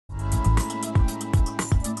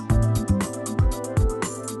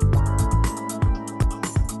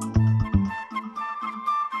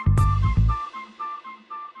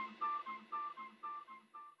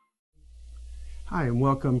Hi, and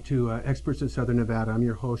welcome to Experts in Southern Nevada. I'm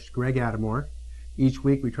your host, Greg Adamore. Each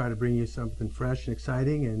week we try to bring you something fresh and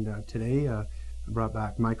exciting, and today I brought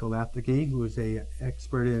back Michael Lathigee, who is an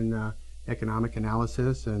expert in economic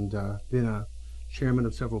analysis and been a chairman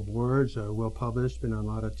of several boards, well published, been on a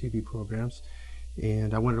lot of TV programs.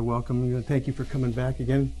 And I wanted to welcome you and thank you for coming back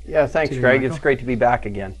again. Yeah, thanks, today, Greg. Michael. It's great to be back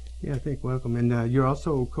again. Yeah, welcome. And you're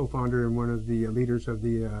also co-founder and one of the leaders of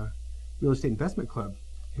the Real Estate Investment Club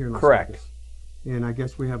here in Las Correct. Vegas. And I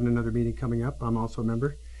guess we're having another meeting coming up. I'm also a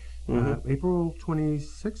member. April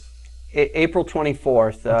 26th? April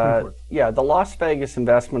 24th. 24th. Yeah, the Las Vegas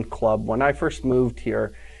Investment Club. When I first moved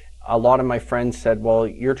here, a lot of my friends said, well,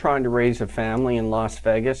 you're trying to raise a family in Las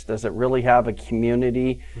Vegas. Does it really have a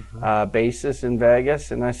community basis in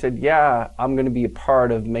Vegas? And I said, yeah, I'm going to be a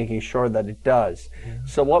part of making sure that it does. Yeah.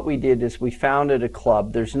 So what we did is we founded a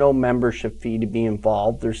club. There's no membership fee to be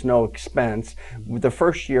involved. There's no expense. The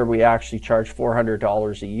first year we actually charged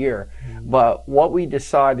 $400 a year. But what we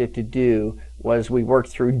decided to do was we worked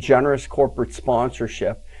through generous corporate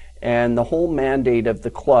sponsorship. And the whole mandate of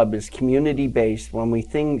the club is community-based. When we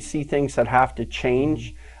see things that have to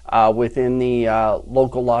change within the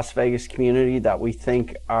local Las Vegas community that we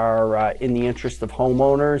think are in the interest of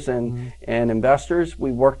homeowners and investors,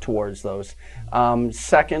 we work towards those.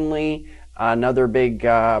 Secondly, another big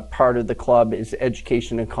part of the club is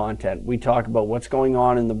education and content. We talk about what's going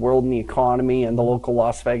on in the world and the economy and the local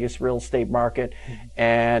Las Vegas real estate market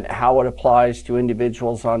and how it applies to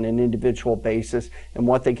individuals on an individual basis and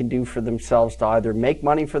what they can do for themselves to either make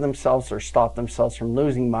money for themselves or stop themselves from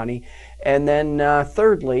losing money. And then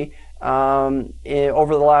thirdly, over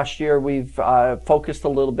the last year, we've focused a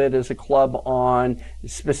little bit as a club on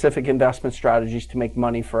specific investment strategies to make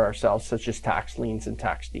money for ourselves, such as tax liens and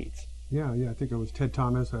tax deeds. Yeah, I think it was Ted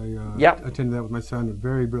Thomas. I attended that with my son, a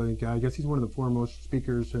very brilliant guy. I guess he's one of the foremost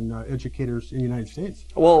speakers and educators in the United States.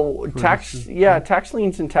 Well, tax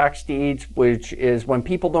liens and tax deeds, which is when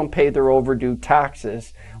people don't pay their overdue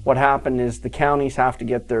taxes, what happened is the counties have to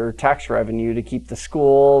get their tax revenue to keep the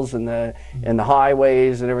schools and the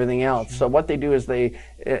highways and everything else. So what they do is they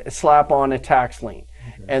slap on a tax lien.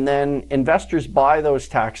 And then investors buy those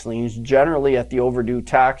tax liens generally at the overdue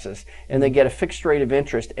taxes, and they get a fixed rate of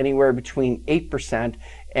interest anywhere between 8%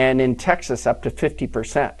 and in Texas up to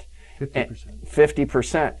 50%.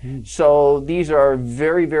 50%. So these are a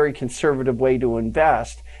very, very conservative way to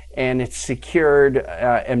invest, and it's secured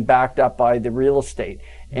and backed up by the real estate.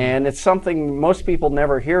 And it's something most people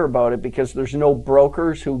never hear about it because there's no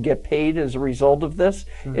brokers who get paid as a result of this.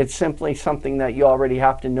 It's simply something that you already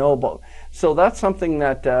have to know about. So that's something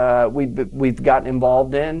that we've gotten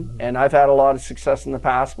involved in, and I've had a lot of success in the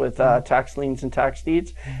past with tax liens and tax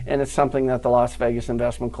deeds, and it's something that the Las Vegas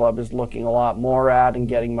Investment Club is looking a lot more at and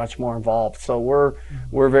getting much more involved. So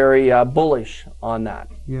we're very bullish on that.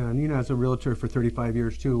 Yeah, and as a realtor for 35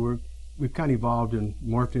 years too, we've kind of evolved and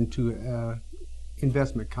morphed into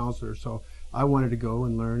investment counselor. So I wanted to go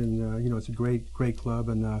and learn, and it's a great club,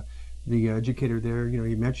 and the educator there,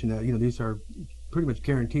 he mentioned that these are pretty much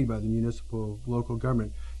guaranteed by the municipal local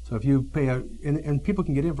government. So if you pay and people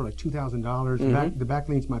can get in for like $2,000. The back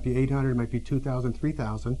liens might be $800, it might be $2,000,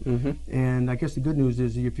 $3,000. And I guess the good news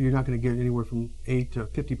is if you're not going to get anywhere from 8 to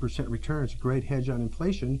 50% return, it's a great hedge on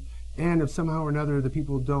inflation. And if somehow or another the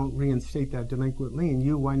people don't reinstate that delinquent lien,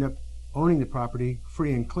 you wind up owning the property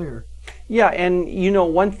free and clear. Yeah, and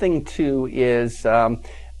one thing too is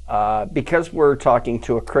because we're talking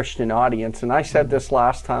to a Christian audience, and I said this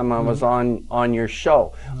last time I was on your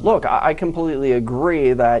show. Look, I completely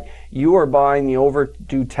agree that you are buying the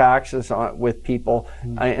overdue taxes with people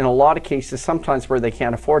in a lot of cases, sometimes where they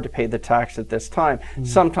can't afford to pay the tax at this time.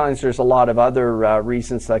 Sometimes there's a lot of other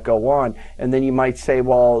reasons that go on, and then you might say,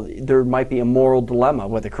 well, there might be a moral dilemma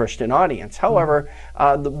with a Christian audience. However,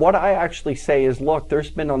 what I actually say is, look,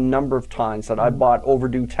 there's been a number of times that I bought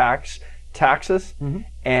overdue taxes,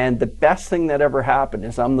 and the best thing that ever happened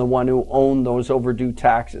is I'm the one who owned those overdue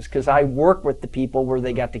taxes because I work with the people where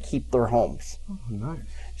they got to keep their homes. Oh, nice.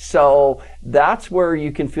 So that's where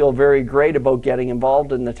you can feel very great about getting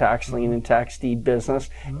involved in the tax lien and tax deed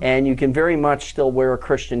business, and you can very much still wear a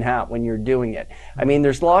Christian hat when you're doing it. I mean,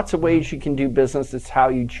 there's lots of ways you can do business. It's how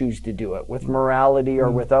you choose to do it, with morality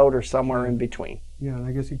or without or somewhere in between. Yeah, and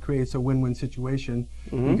I guess it creates a win-win situation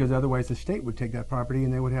because otherwise the state would take that property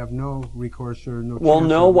and they would have no recourse or no. Well,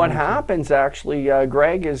 no, what happens actually,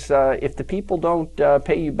 Greg, is if the people don't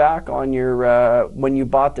pay you back on your when you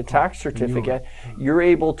bought the tax certificate, you're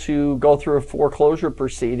able to go through a foreclosure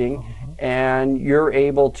proceeding, and you're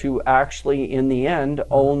able to actually, in the end,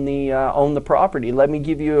 own the property. Let me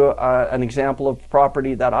give you an example of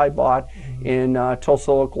property that I bought in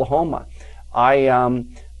Tulsa, Oklahoma.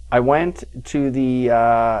 I went to the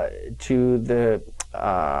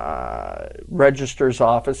registrar's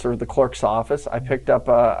office or the clerk's office. I picked up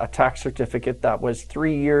a tax certificate that was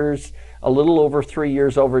 3 years, a little over 3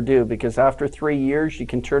 years overdue, because after 3 years you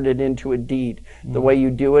can turn it into a deed. The way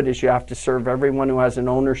you do it is you have to serve everyone who has an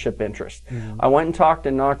ownership interest. I went and talked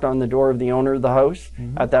and knocked on the door of the owner of the house.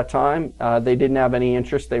 At that time, they didn't have any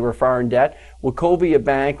interest. They were far in debt. Wachovia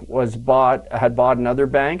Bank had bought another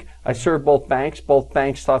bank. I served both banks. Both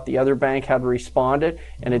banks thought the other bank had responded,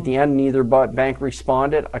 and at the end, neither bank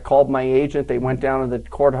responded. I called my agent. They went down to the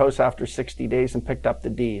courthouse after 60 days and picked up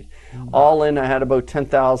the deed. All in, I had about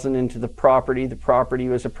 $10,000 into the property. The property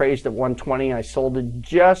was appraised at $120. I sold it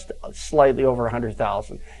just slightly over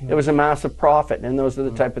 $100,000. It was a massive profit, and those are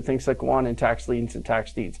the type of things that go on in tax liens and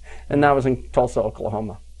tax deeds. And that was in Tulsa,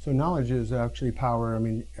 Oklahoma. So knowledge is actually power. I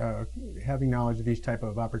mean, having knowledge of these type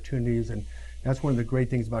of opportunities, and that's one of the great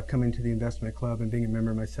things about coming to the investment club and being a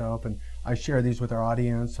member myself. And I share these with our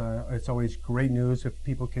audience. It's always great news if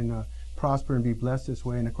people can prosper and be blessed this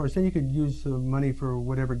way. And of course, then you could use the money for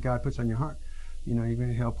whatever God puts on your heart. You know, you're going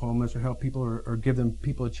to help homeless or help people or give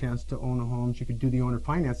people a chance to own homes. You could do the owner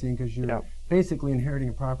financing because you're basically inheriting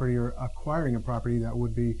a property or acquiring a property that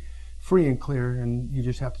would be free and clear, and you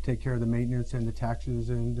just have to take care of the maintenance and the taxes,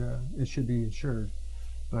 and it should be insured.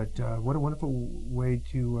 But what a wonderful way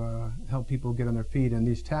to help people get on their feet. And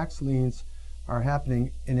these tax liens are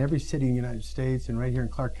happening in every city in the United States, and right here in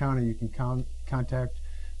Clark County you can contact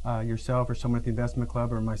yourself or someone at the investment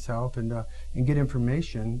club or myself and get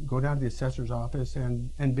information. Go down to the assessor's office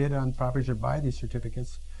and bid on properties or buy these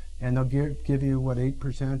certificates, and they'll give you, what,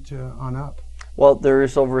 8% on up. Well,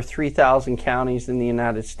 there's over 3,000 counties in the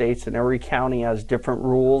United States, and every county has different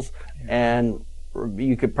rules, and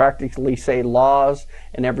you could practically say laws,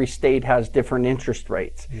 and every state has different interest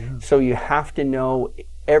rates. So you have to know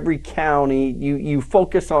every county. You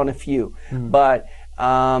focus on a few, but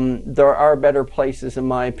there are better places, in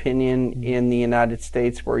my opinion, in the United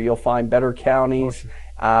States where you'll find better counties,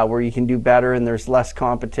 where you can do better, and there's less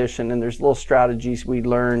competition, and there's little strategies we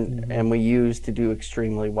learn and we use to do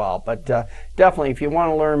extremely well. But definitely, if you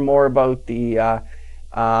want to learn more about the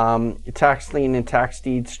tax lien and tax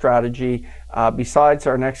deed strategy, besides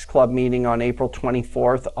our next club meeting on April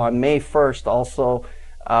 24th, on May 1st also,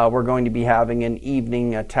 we're going to be having an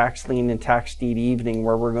evening, a tax lien and tax deed evening,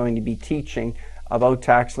 where we're going to be teaching about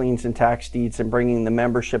tax liens and tax deeds and bringing the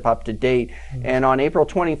membership up to date. And on April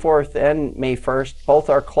 24th and May 1st, both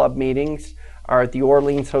our club meetings are at the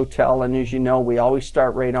Orleans Hotel, and as you know, we always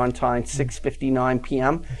start right on time, 6:59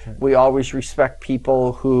 p.m. We always respect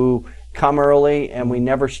people who come early, and we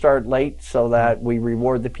never start late, so that we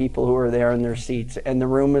reward the people who are there in their seats. And the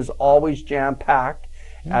room is always jam-packed.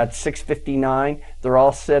 At 6:59, they're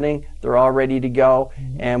all sitting, they're all ready to go,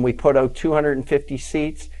 and we put out 250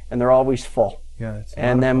 seats, and they're always full.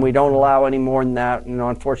 And then we don't allow any more than that, and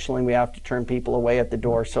unfortunately we have to turn people away at the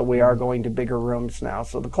door, so we are going to bigger rooms now.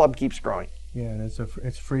 So the club keeps growing. Yeah, and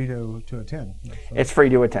it's free to attend. So it's free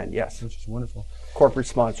to attend, yes. Which is wonderful. Corporate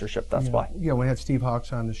sponsorship, that's why. Yeah, we had Steve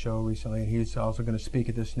Hawks on the show recently, and he's also going to speak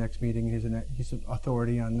at this next meeting. He's an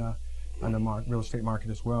authority on the real estate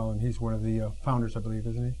market as well, and he's one of the founders, I believe,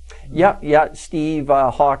 isn't he? Yeah. Steve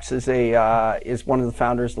Hawks is one of the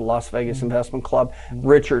founders of the Las Vegas Investment Club.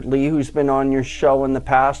 Richard Lee, who's been on your show in the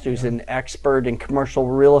past, who's an expert in commercial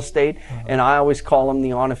real estate, and I always call him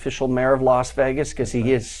the unofficial mayor of Las Vegas because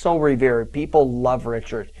he is so revered. People love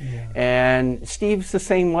Richard, and Steve's the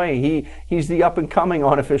same way. He's the up and coming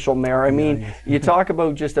unofficial mayor. I mean, you talk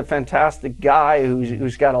about just a fantastic guy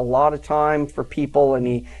who's got a lot of time for people, and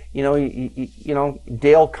he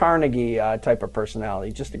Dale Carnegie type of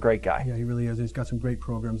personality, just a great guy. Yeah, he really is. He's got some great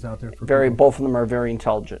programs out there for people. Both of them are very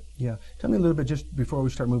intelligent. Yeah. Tell me a little bit, just before we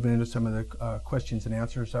start moving into some of the questions and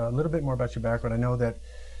answers, a little bit more about your background. I know that,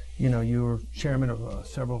 you were chairman of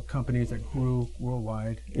several companies that grew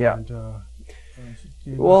worldwide. Yeah. And,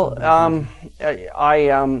 well,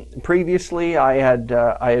 I previously I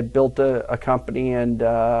had built a company and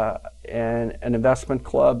an investment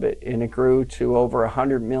club, and it grew to over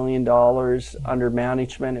 $100 million under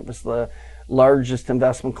management. It was the largest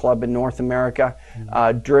investment club in North America.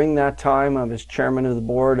 During that time, I was chairman of the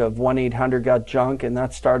board of 1-800-GOT-JUNK, and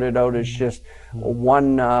that started out as just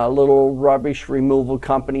one little rubbish removal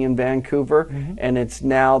company in Vancouver, and it's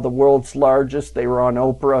now the world's largest. They were on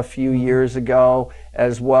Oprah a few years ago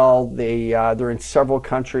as well. They're in several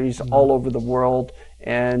countries all over the world,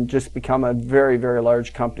 and just become a very, very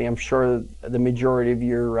large company. I'm sure the majority of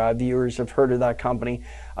your viewers have heard of that company.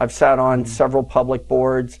 I've sat on several public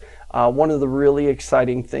boards. One of the really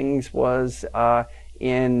exciting things was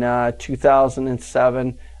in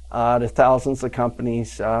 2007, to thousands of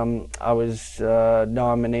companies. I was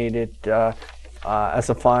nominated as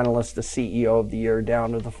a finalist, the CEO of the Year,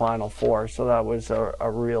 down to the Final Four. So that was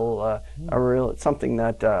a real something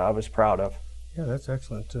that I was proud of. Yeah, that's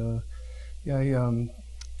excellent.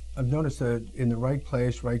 I've noticed that in the right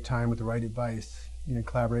place, right time, with the right advice,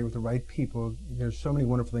 collaborate with the right people, there's so many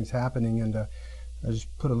wonderful things happening. And I just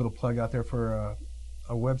put a little plug out there for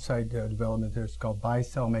a website development there. It's called Buy,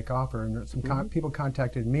 Sell, Make Offer. And some people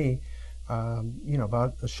contacted me,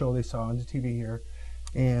 about a show they saw on the TV here.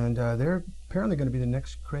 And they're apparently going to be the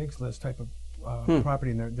next Craigslist type of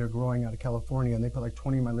property. And they're growing out of California. And they put like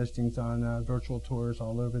 20 of my listings on virtual tours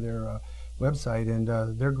all over their website, and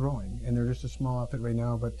they're growing, and they're just a small outfit right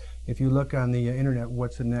now. But if you look on the internet,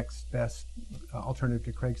 what's the next best alternative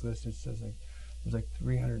to Craigslist? It says there's like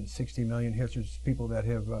 360 million hits. There's people that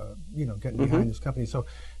have gotten behind this company. So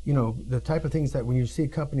the type of things that when you see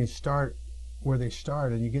companies start where they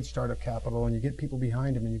start, and you get startup capital, and you get people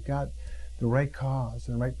behind them, and you've got the right cause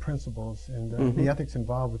and the right principles, and the ethics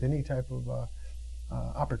involved with any type of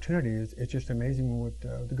opportunity, it's just amazing what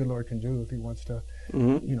the good Lord can do if He wants to,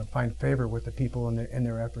 find favor with the people and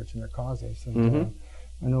their efforts and their causes. And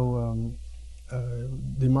I know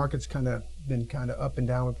the market's been up and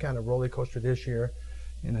down. We've kind of roller coaster this year,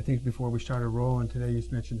 and I think before we started rolling today, you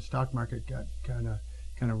mentioned the stock market got kind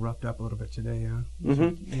of roughed up a little bit today.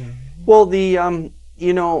 Well,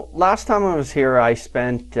 last time I was here, I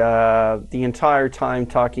spent the entire time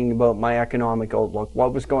talking about my economic outlook,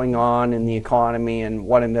 what was going on in the economy and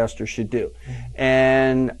what investors should do.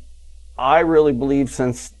 And I really believe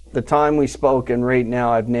since the time we spoke and right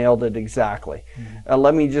now, I've nailed it exactly.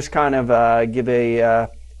 Let me just kind of give a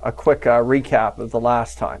quick recap of the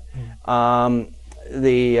last time.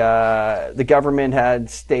 The government had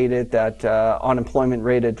stated that unemployment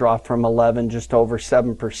rate had dropped from 11 just over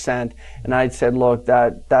 7%, and I'd said, look,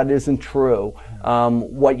 that isn't true.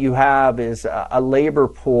 What you have is a labor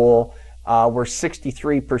pool where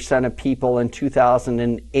 63% of people in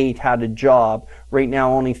 2008 had a job. Right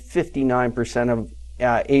now, only 59% of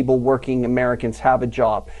able working Americans have a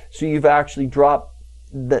job. So you've actually dropped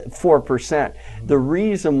the 4%. The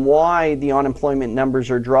reason why the unemployment numbers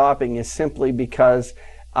are dropping is simply because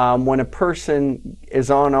when a person is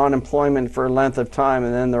on unemployment for a length of time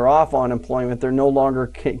and then they're off unemployment, they're no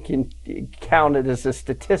longer counted as a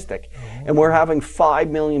statistic. And we're having 5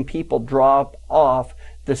 million people drop off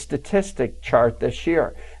the statistic chart this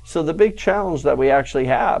year. So the big challenge that we actually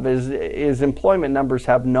have is employment numbers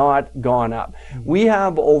have not gone up. We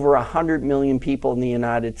have over 100 million people in the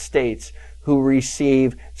United States who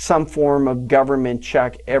receive some form of government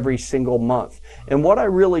check every single month. And what I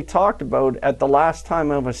really talked about at the last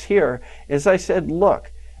time I was here is I said,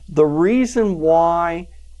 look, the reason why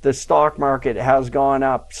the stock market has gone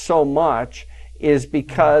up so much is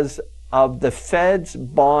because of the Fed's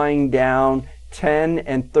buying down 10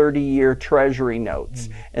 and 30-year Treasury notes.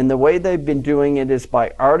 And the way they've been doing it is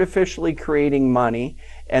by artificially creating money,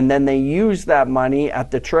 and then they use that money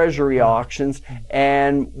at the Treasury auctions.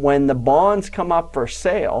 And when the bonds come up for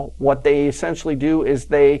sale, what they essentially do is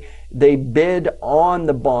they bid on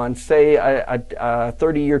the bonds. Say a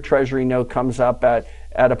 30-year Treasury note comes up at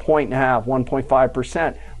 1.5%,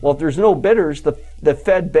 1.5%. Well, if there's no bidders, the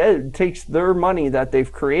Fed takes their money that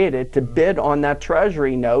they've created to bid on that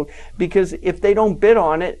Treasury note, because if they don't bid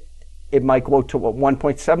on it, it might go to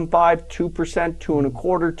 1.75, 2%,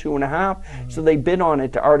 2.25%, 2.5%. So they bid on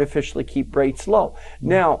it to artificially keep rates low.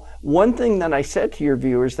 Now, one thing that I said to your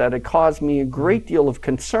viewers that it caused me a great deal of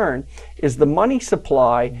concern is the money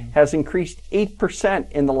supply has increased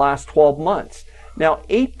 8% in the last 12 months. Now,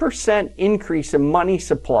 8% increase in money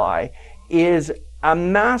supply is a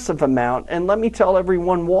massive amount, and let me tell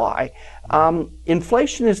everyone why.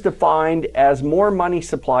 Inflation is defined as more money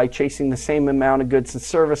supply chasing the same amount of goods and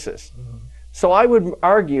services. So I would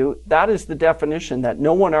argue that is the definition that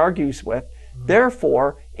no one argues with.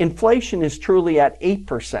 Therefore, inflation is truly at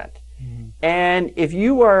 8%. And if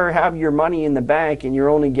you have your money in the bank and you're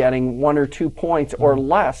only getting 1 or 2 points or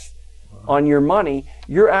less on your money,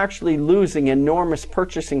 you're actually losing enormous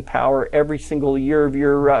purchasing power every single year of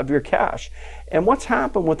your cash. And what's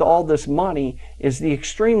happened with all this money is the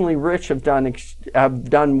extremely rich have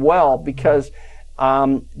done well, because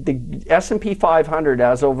the S&P 500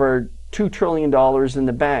 has over $2 trillion in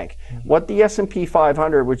the bank. What the S&P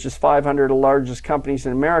 500, which is 500 of the largest companies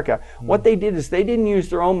in America, what they did is they didn't use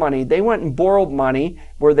their own money. They went and borrowed money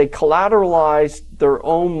where they collateralized their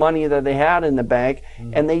own money that they had in the bank,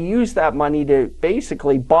 and they used that money to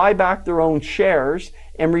basically buy back their own shares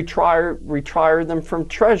and retire them from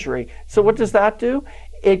Treasury. So what does that do?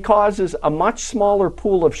 it causes a much smaller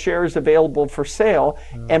pool of shares available for sale,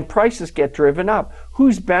 and prices get driven up.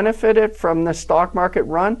 Who's benefited from the stock market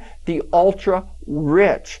run? The ultra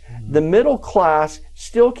rich. The middle class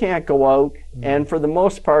still can't go out and for the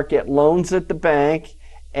most part get loans at the bank,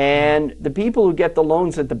 and the people who get the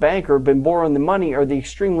loans at the bank or have been borrowing the money are the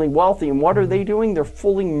extremely wealthy. And what are they doing? They're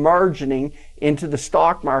fully margining into the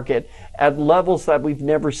stock market at levels that we've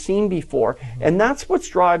never seen before. And that's what's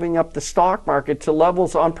driving up the stock market to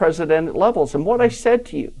levels, unprecedented levels. And what I said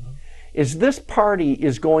to you is this party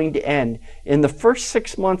is going to end in the first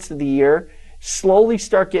 6 months of the year, slowly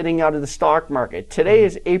start getting out of the stock market. Today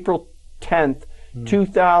is April 10th,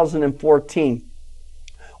 2014.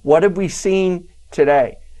 What have we seen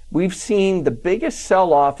today? We've seen the biggest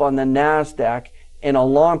sell-off on the NASDAQ in a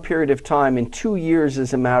long period of time, in 2 years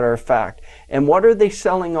as a matter of fact. And what are they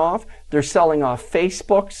selling off? They're selling off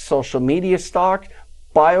Facebook, social media stocks,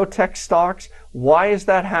 biotech stocks. Why is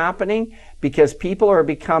that happening? Because people are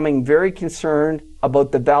becoming very concerned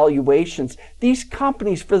about the valuations. These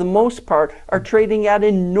companies, for the most part, are trading at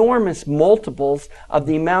enormous multiples of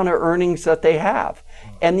the amount of earnings that they have.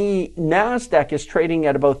 And the NASDAQ is trading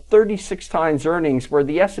at about 36 times earnings, where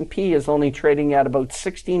the S&P is only trading at about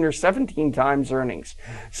 16 or 17 times earnings.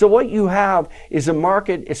 So what you have is a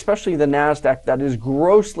market, especially the NASDAQ, that is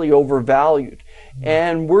grossly overvalued.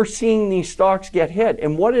 And we're seeing these stocks get hit.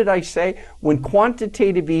 And what did I say? When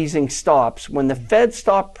quantitative easing stops, when the Fed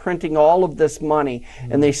stop printing all of this money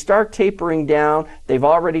and they start tapering down, they've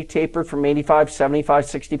already tapered from 85, 75,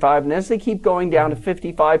 65, and as they keep going down to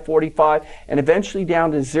 55, 45, and eventually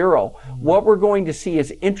down to zero, what we're going to see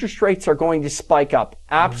is interest rates are going to spike up,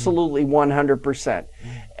 absolutely 100%.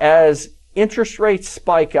 As interest rates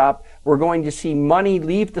spike up, we're going to see money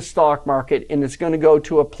leave the stock market, and it's going to go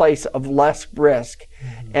to a place of less risk.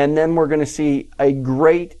 And then we're going to see a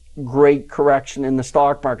great correction in the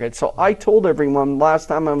stock market. So I told everyone last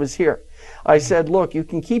time I was here, I said, look, you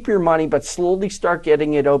can keep your money, but slowly start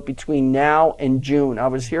getting it out between now and June. I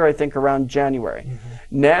was here, I think, around January.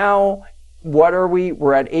 Now, what are we?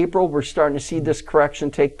 We're at April. We're starting to see this correction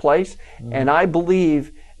take place. And I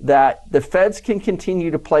believe that the Feds can continue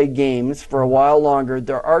to play games for a while longer.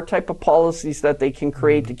 There are type of policies that they can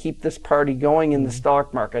create to keep this party going in the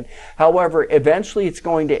stock market. However, eventually it's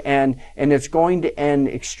going to end, and it's going to end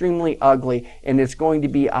extremely ugly, and it's going to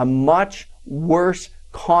be a much worse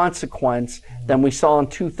consequence than we saw in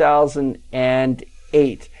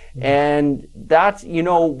 2008. And that's, you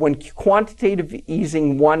know, when quantitative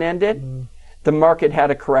easing 1 ended, the market had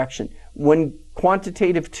a correction. When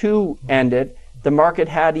quantitative 2 ended, the market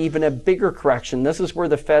had even a bigger correction. This is where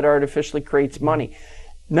the Fed artificially creates money.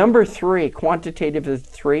 Number 3, quantitative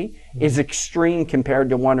 3, is extreme compared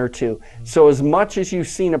to 1 or 2. So as much as you've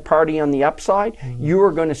seen a party on the upside, you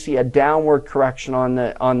are going to see a downward correction on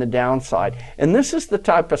the downside. And this is the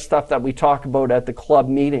type of stuff that we talk about at the club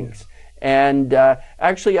meetings. And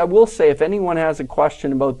actually, I will say, if anyone has a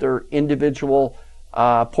question about their individual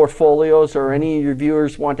portfolios, or any of your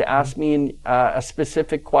viewers want to ask me a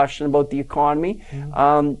specific question about the economy,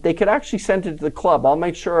 they could actually send it to the club. I'll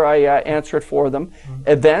make sure I answer it for them.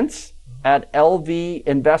 Events at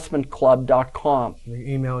lvinvestmentclub.com.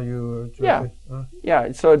 They email you directly?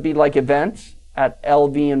 Yeah, so it'd be like events at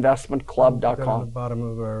lvinvestmentclub.com. On the bottom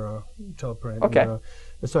of our teleprint. Okay. And,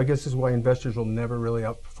 so I guess this is why investors will never really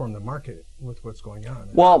outperform the market with what's going on.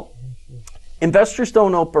 Well, investors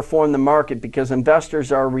don't outperform the market because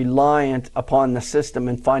investors are reliant upon the system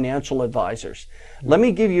and financial advisors. Let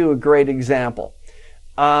me give you a great example.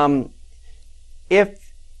 If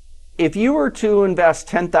you were to invest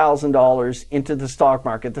 $10,000 into the stock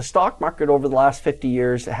market over the last 50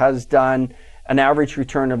 years has done an average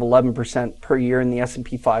return of 11% per year in the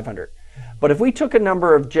S&P 500. But if we took a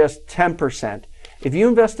number of just 10%, if you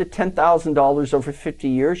invested $10,000 over 50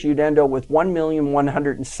 years, you'd end up with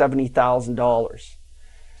 $1,170,000.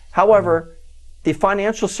 However, the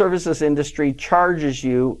financial services industry charges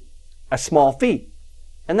you a small fee,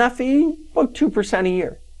 and that fee about 2% a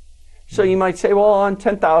year. So you might say, well, on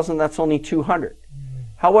 10,000, that's only 200.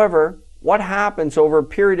 However, what happens over a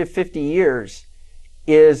period of 50 years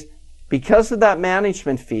is, because of that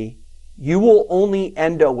management fee, you will only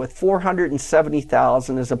end up with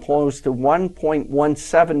 $470,000 as opposed to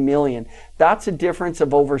 $1.17 million. That's a difference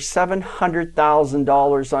of over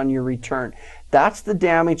 $700,000 on your return. That's the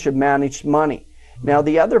damage of managed money. Now,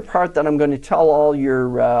 the other part that I'm going to tell all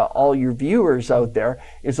your viewers out there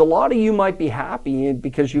is, a lot of you might be happy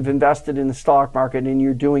because you've invested in the stock market and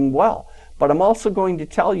you're doing well. But I'm also going to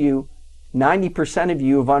tell you 90% of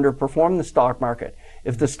you have underperformed the stock market.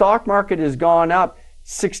 If the stock market has gone up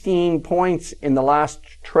 16 points in the last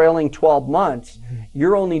trailing 12 months,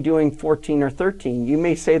 you're only doing 14 or 13. You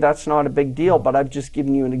may say that's not a big deal, but I've just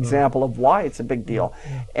given you an example of why it's a big deal.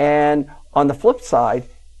 And on the flip side,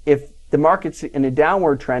 if the market's in a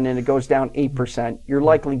downward trend and it goes down 8%, you're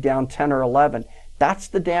likely down 10 or 11. That's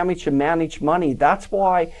the damage to managed money. That's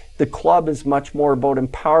why the club is much more about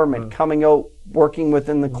empowerment, coming out, working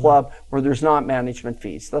within the club where there's not management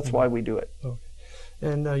fees. That's why we do it. Okay.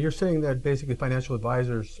 And you're saying that basically financial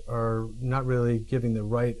advisors are not really giving the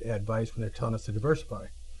right advice when they're telling us to diversify.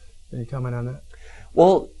 Can you comment on that?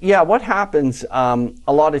 Well, yeah, what happens a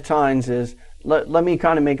lot of times is, let me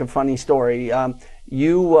kind of make a funny story.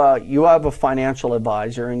 You have a financial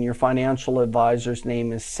advisor, and your financial advisor's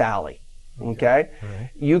name is Sally. Okay? Right.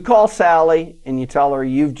 You call Sally and you tell her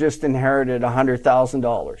you've just inherited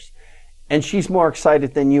 $100,000, and she's more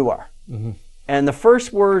excited than you are. And the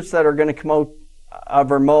first words that are going to come out of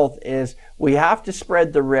her mouth is, we have to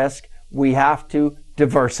spread the risk, we have to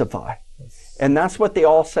diversify. And that's what they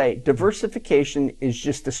all say. Diversification is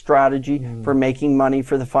just a strategy for making money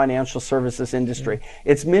for the financial services industry.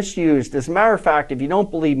 It's misused. As a matter of fact, if you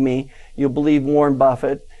don't believe me, you'll believe Warren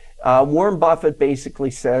Buffett. Warren Buffett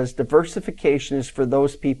basically says diversification is for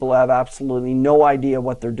those people who have absolutely no idea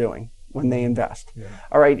what they're doing when they invest.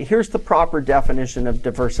 All right, here's the proper definition of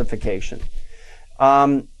diversification.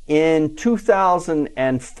 In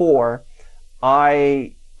 2004,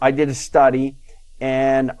 I did a study,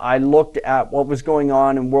 and I looked at what was going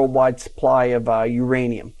on in worldwide supply of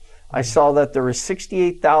uranium. I saw that there was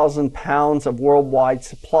 68,000 pounds of worldwide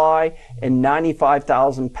supply and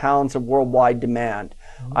 95,000 pounds of worldwide demand.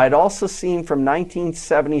 I'd also seen from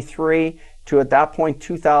 1973 to, at that point,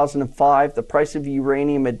 2005, the price of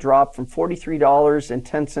uranium had dropped from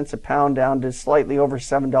 $43.10 a pound down to slightly over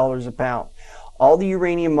 $7 a pound. All the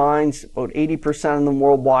uranium mines, about 80% of them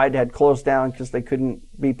worldwide, had closed down because they couldn't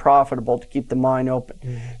be profitable to keep the mine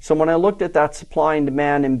open. So when I looked at that supply and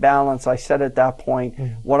demand imbalance, I said at that point,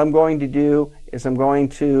 what I'm going to do is I'm going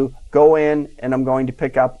to go in and I'm going to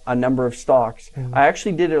pick up a number of stocks. I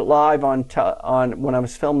actually did it live on when I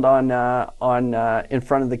was filmed on in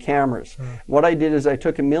front of the cameras. What I did is I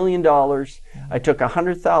took $1 million, I took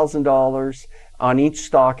 $100,000 on each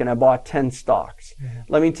stock, and I bought 10 stocks.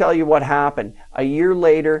 Let me tell you what happened. A year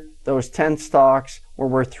later, those 10 stocks were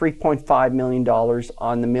worth $3.5 million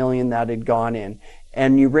on the million that had gone in.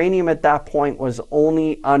 And uranium at that point was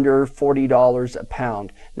only under $40 a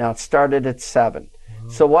pound. Now it started at $7.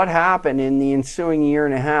 So what happened in the ensuing year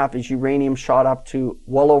and a half is uranium shot up to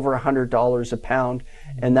well over $100 a pound,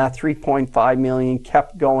 and that 3.5 million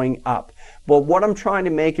kept going up. But what I'm trying to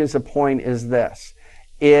make as a point is this,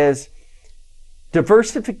 is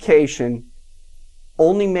diversification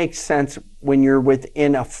only makes sense when you're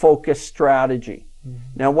within a focused strategy.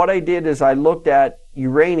 Now what I did is I looked at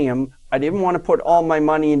uranium. I didn't want to put all my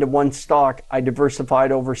money into one stock. I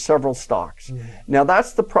diversified over several stocks. Now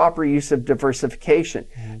that's the proper use of diversification,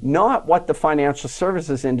 not what the financial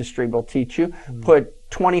services industry will teach you. Put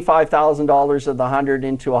 $25,000 of the 100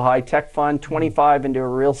 into a high-tech fund, 25 into a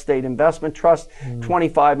real estate investment trust,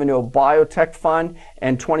 25 into a biotech fund,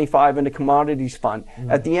 and 25 into commodities fund.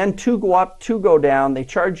 At the end, 2 go up, 2 go down. They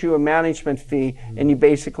charge you a management fee, and you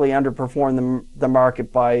basically underperform the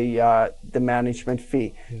market by the management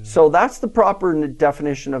fee. So that's the proper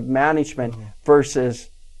definition of management versus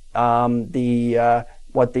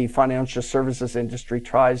what the financial services industry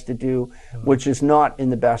tries to do, which is not in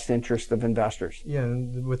the best interest of investors. Yeah,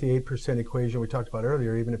 and with the 8% equation we talked about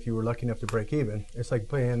earlier, even if you were lucky enough to break even, it's like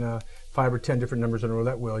playing 5 or 10 different numbers on a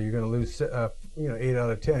roulette wheel. You're going to lose 8 out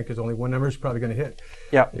of 10 because only one number is probably going to hit.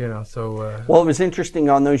 Yeah. Well, it was interesting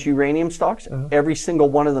on those uranium stocks, every single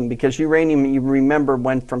one of them, because uranium, you remember,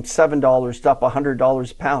 went from $7 to up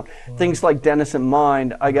 $100 a pound. Things like Denison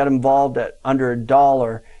Mine, I got involved at under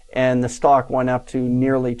 $1, and the stock went up to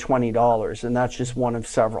nearly $20, and that's just one of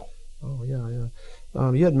several. Oh, yeah.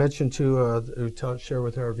 You had mentioned to share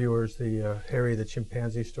with our viewers the Harry the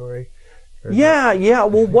chimpanzee story. Yeah.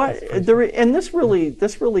 Well, and this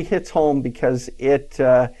really hits home because it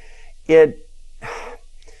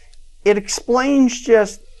explains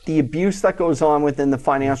just the abuse that goes on within the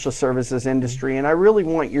financial services industry, and I really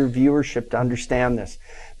want your viewership to understand this.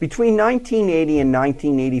 Between 1980 and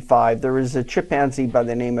 1985, there was a chimpanzee by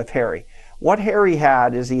the name of Harry. What Harry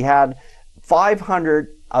had is he had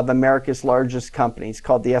 500 of America's largest companies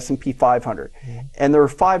called the S&P 500, and there were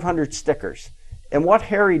 500 stickers. And what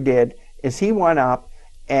Harry did is he went up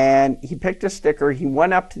and he picked a sticker, he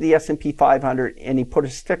went up to the S&P 500 and he put a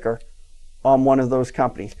sticker on one of those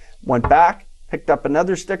companies. Went back, picked up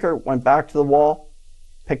another sticker, went back to the wall,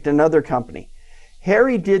 picked another company.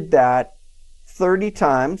 Harry did that 30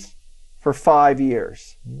 times for 5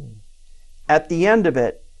 years. At the end of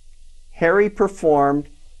it, Harry outperformed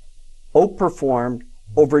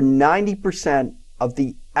over 90% of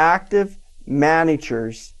the active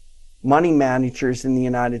managers, money managers in the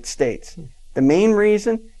United States. The main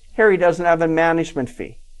reason, Harry doesn't have a management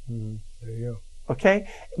fee. There you go. Okay?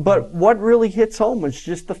 But what really hits home is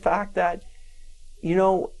just the fact that, you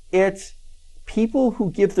know, it's people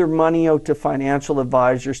who give their money out to financial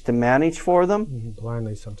advisors to manage for them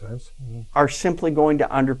blindly sometimes are simply going to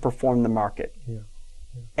underperform the market. Yeah.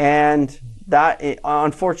 And that,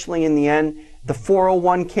 unfortunately, in the end, the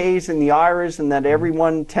 401ks and the IRAs and that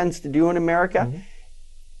everyone tends to do in America,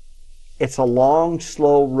 it's a long,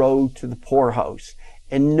 slow road to the poorhouse.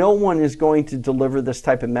 And no one is going to deliver this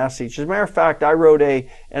type of message. As a matter of fact, I wrote a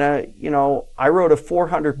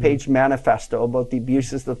 400-page manifesto about the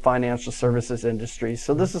abuses of the financial services industry.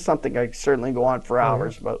 So this is something I certainly go on for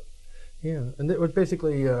hours about. Yeah, and it was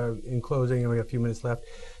basically, in closing, and we have a few minutes left,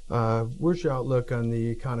 where's your outlook on the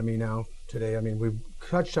economy now today? I mean, we've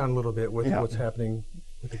touched on a little bit with what's happening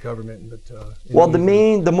with the government. But well,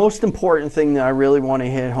 the most important thing that I really want to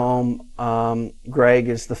hit home, Greg,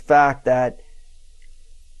 is the fact that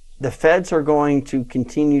the feds are going to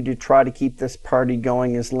continue to try to keep this party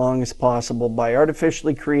going as long as possible by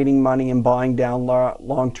artificially creating money and buying down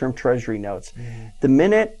long-term treasury notes. The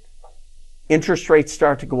minute interest rates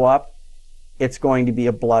start to go up, it's going to be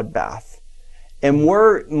a bloodbath. And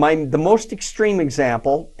the most extreme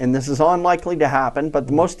example, and this is unlikely to happen, but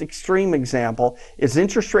the most extreme example is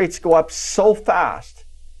interest rates go up so fast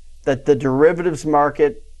that the derivatives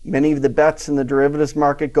market, many of the bets in the derivatives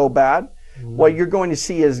market go bad. What you're going to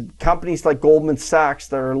see is companies like Goldman Sachs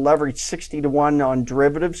that are leveraged 60 to 1 on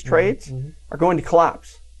derivatives trades are going to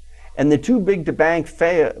collapse. And the too big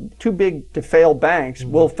to fail banks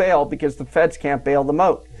will fail because the feds can't bail them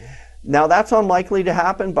out. Now that's unlikely to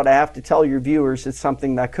happen, but I have to tell your viewers it's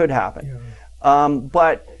something that could happen.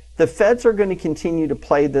 But the feds are going to continue to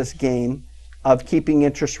play this game of keeping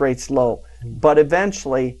interest rates low. But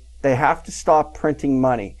eventually they have to stop printing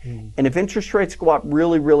money. And if interest rates go up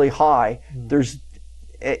really, really high, there's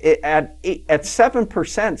at 7%,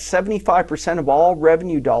 75% of all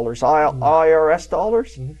revenue dollars, IRS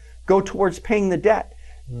dollars, go towards paying the debt.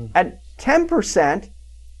 At 10%,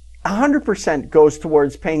 100% goes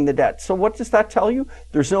towards paying the debt. So what does that tell you?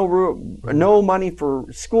 There's no money for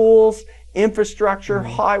schools, infrastructure,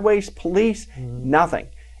 highways, police, nothing.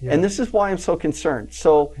 And this is why I'm so concerned.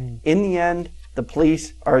 So in the end, the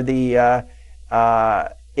police are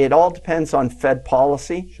it all depends on Fed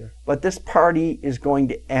policy, but this party is going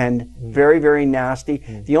to end very, very nasty.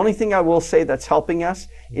 The only thing I will say that's helping us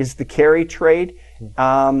is the carry trade.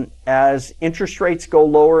 As interest rates go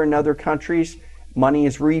lower in other countries, money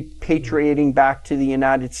is repatriating back to the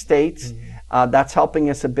United States. That's helping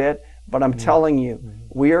us a bit, but I'm telling you,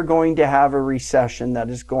 we are going to have a recession that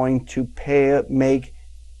is going to make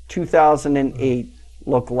 2008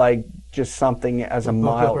 look like just something as a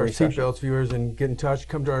mild recession. Seatbelts, viewers, and get in touch.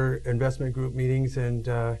 Come to our investment group meetings and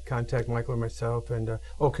contact Michael or myself. And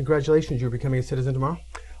congratulations, you're becoming a citizen tomorrow.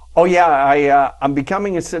 Oh yeah, I'm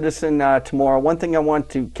becoming a citizen tomorrow. One thing I want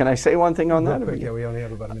to, can I say one thing on that? Quick, yeah, we only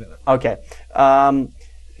have about a minute left. Okay.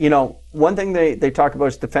 You know, one thing they talk about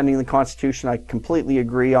is defending the Constitution. I completely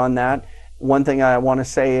agree on that. One thing I want to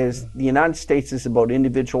say is the United States is about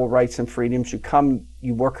individual rights and freedoms. You come,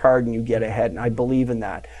 you work hard, and you get ahead, and I believe in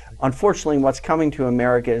that. Unfortunately, what's coming to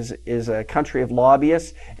America is a country of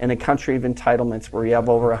lobbyists and a country of entitlements where you have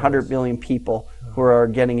over 100 million people who are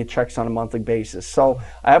getting checks on a monthly basis. So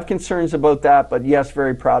I have concerns about that, but yes,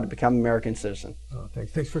 very proud to become an American citizen.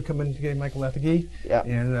 Thanks for coming today, Michael Lathigee. Yeah.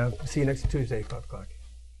 And see you next Tuesday, 5 o'clock.